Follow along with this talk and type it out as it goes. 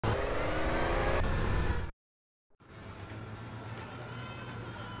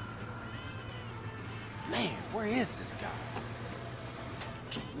Man, where is this guy?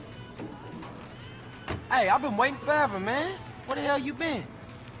 Hey, I've been waiting forever, man. Where the hell you been?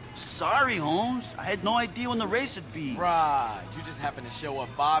 Sorry, Holmes. I had no idea when the race would be. Right, you just happened to show up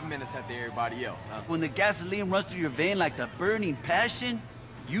 5 minutes after everybody else, huh? When the gasoline runs through your vein like the burning passion,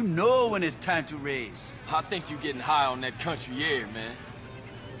 you know when it's time to race. I think you're getting high on that country air, man.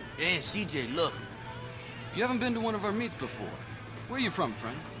 Hey, CJ, look. You haven't been to one of our meets before. Where are you from,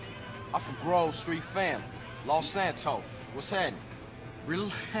 friend? I'm from Grove Street Families, Los Santos. What's happening?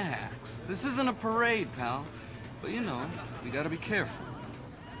 Relax. This isn't a parade, pal. But you know, we gotta be careful.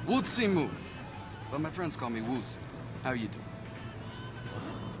 Wootsy Moo. But my friends call me Wootsy. How you doing?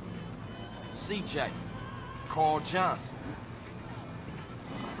 CJ. Carl Johnson.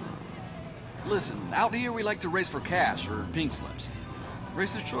 Listen, out here we like to race for cash or pink slips.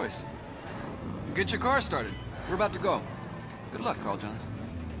 Racer's choice. Get your car started. We're about to go. Good luck, Carl Johnson.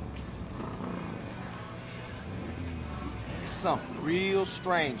 There's something real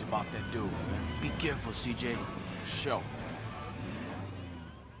strange about that dude, man. Be careful, CJ. For sure.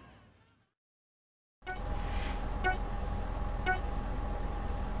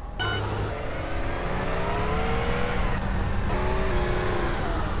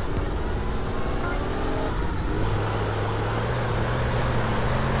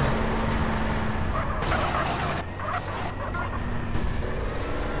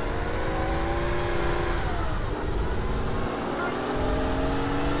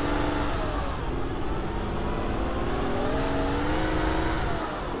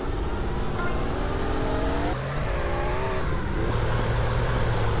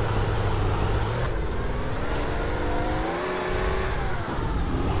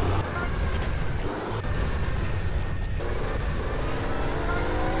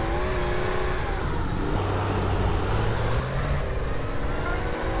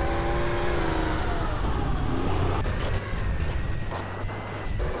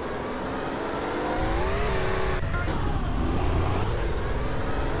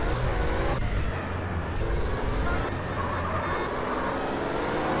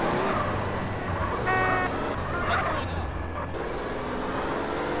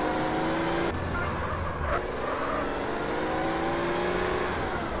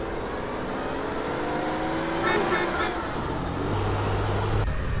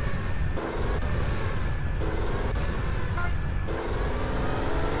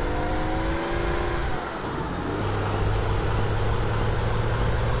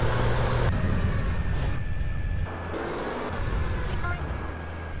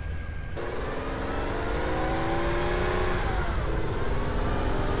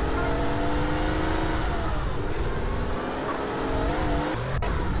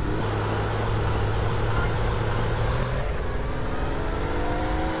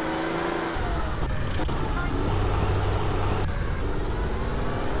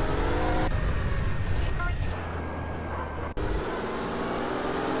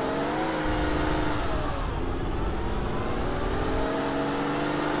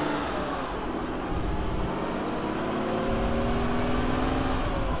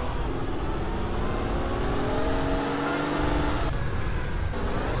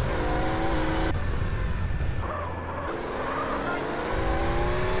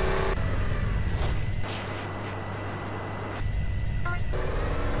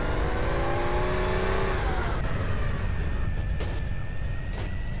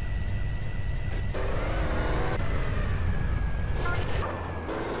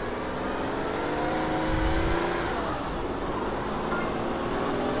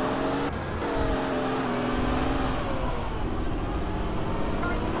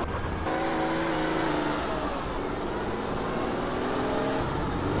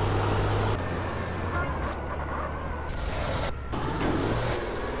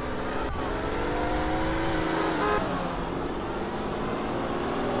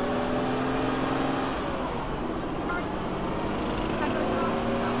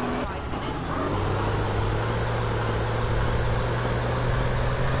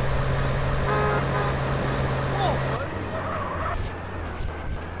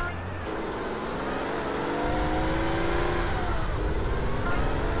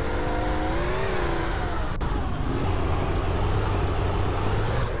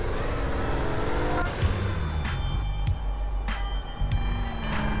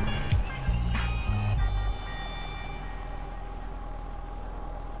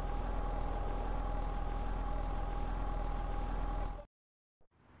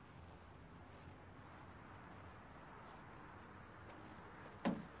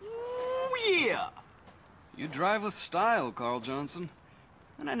 You drive with style, Carl Johnson.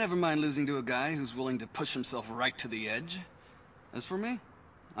 And I never mind losing to a guy who's willing to push himself right to the edge. As for me,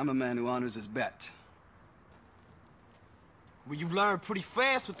 I'm a man who honors his bet. Well, you learn pretty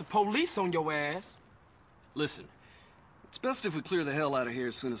fast with the police on your ass. Listen, it's best if we clear the hell out of here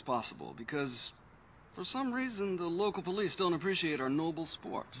as soon as possible, because for some reason the local police don't appreciate our noble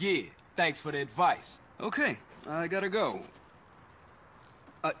sport. Yeah, thanks for the advice. Okay, I gotta go.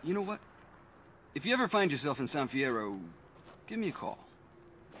 You know what? If you ever find yourself in San Fierro, give me a call.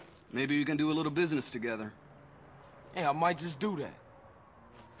 Maybe we can do a little business together. Yeah, I might just do that.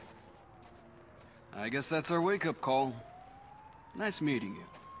 I guess that's our wake-up call. Nice meeting you.